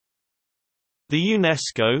The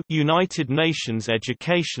UNESCO United Nations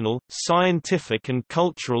Educational, Scientific and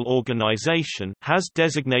Cultural Organization has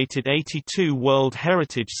designated 82 World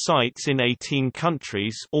Heritage Sites in 18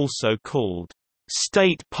 countries, also called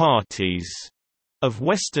state parties, of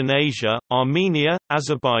Western Asia: Armenia,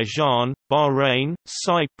 Azerbaijan, Bahrain,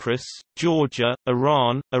 Cyprus, Georgia,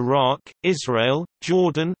 Iran, Iraq, Israel,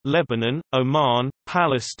 Jordan, Lebanon, Oman,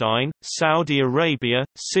 Palestine, Saudi Arabia,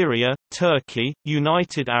 Syria, Turkey,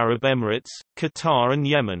 United Arab Emirates, Qatar and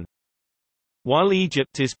Yemen. While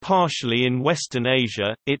Egypt is partially in Western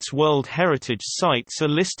Asia, its World Heritage Sites are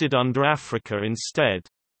listed under Africa instead.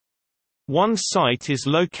 One site is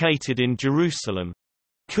located in Jerusalem.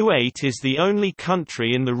 Kuwait is the only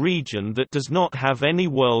country in the region that does not have any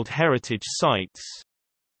World Heritage Sites.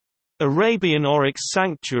 Arabian Oryx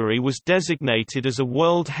Sanctuary was designated as a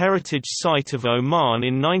World Heritage Site of Oman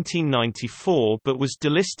in 1994 but was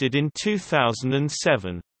delisted in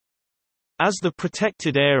 2007. As the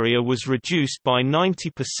protected area was reduced by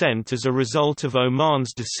 90% as a result of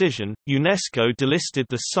Oman's decision, UNESCO delisted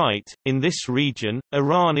the site. In this region,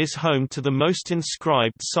 Iran is home to the most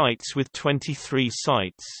inscribed sites with 23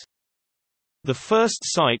 sites. The first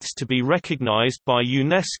sites to be recognized by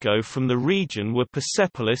UNESCO from the region were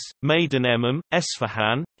Persepolis, Maidan Emem,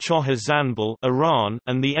 Esfahan, Choha Zanbil, Iran,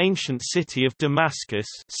 and the ancient city of Damascus,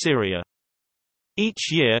 Syria.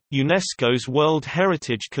 Each year, UNESCO's World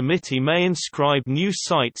Heritage Committee may inscribe new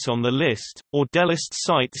sites on the list, or delist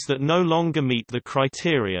sites that no longer meet the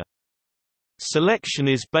criteria. Selection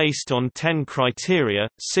is based on 10 criteria,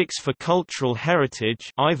 6 for cultural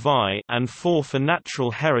heritage and 4 for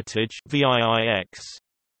natural heritage .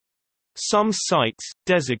 Some sites,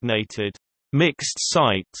 designated mixed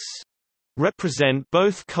sites, represent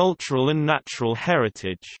both cultural and natural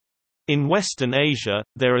heritage. In Western Asia,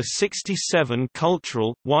 there are 67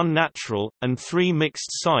 cultural, 1 natural, and 3 mixed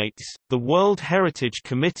sites. The World Heritage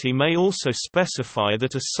Committee may also specify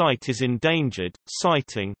that a site is endangered,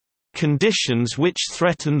 citing conditions which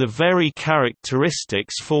threaten the very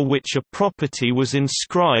characteristics for which a property was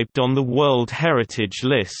inscribed on the World Heritage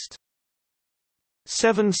List.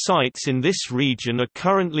 7 sites in this region are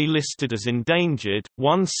currently listed as endangered.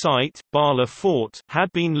 One site, Bala Fort,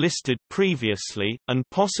 had been listed previously, and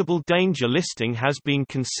possible danger listing has been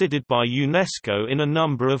considered by UNESCO in a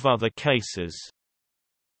number of other cases.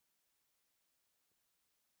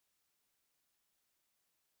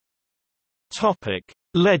 Topic: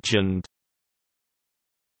 Legend.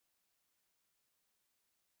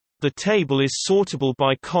 The table is sortable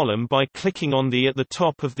by column by clicking on the at the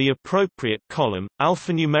top of the appropriate column,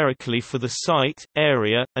 alphanumerically for the site,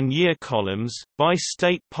 area, and year columns, by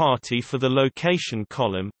state party for the location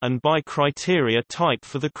column, and by criteria type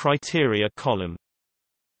for the criteria column.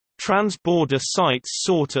 Transborder sites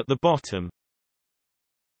sort at the bottom.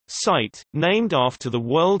 Site, named after the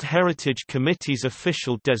World Heritage Committee's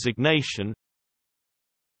official designation.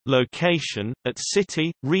 Location, at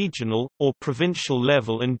city, regional, or provincial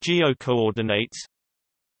level and geocoordinates.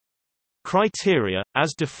 Criteria,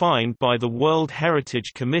 as defined by the World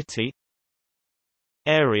Heritage Committee.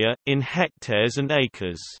 Area, in hectares and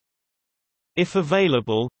acres. If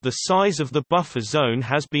available, the size of the buffer zone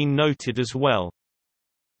has been noted as well.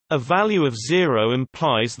 A value of 0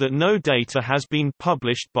 implies that no data has been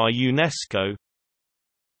published by UNESCO.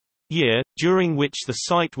 Year, during which the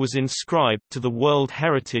site was inscribed to the World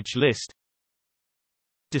Heritage List.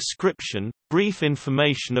 Description, brief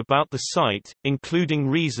information about the site, including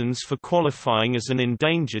reasons for qualifying as an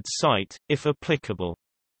endangered site, if applicable.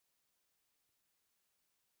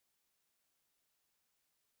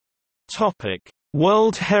 Topic: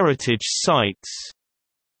 World Heritage Sites.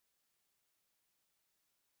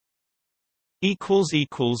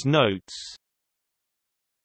 Notes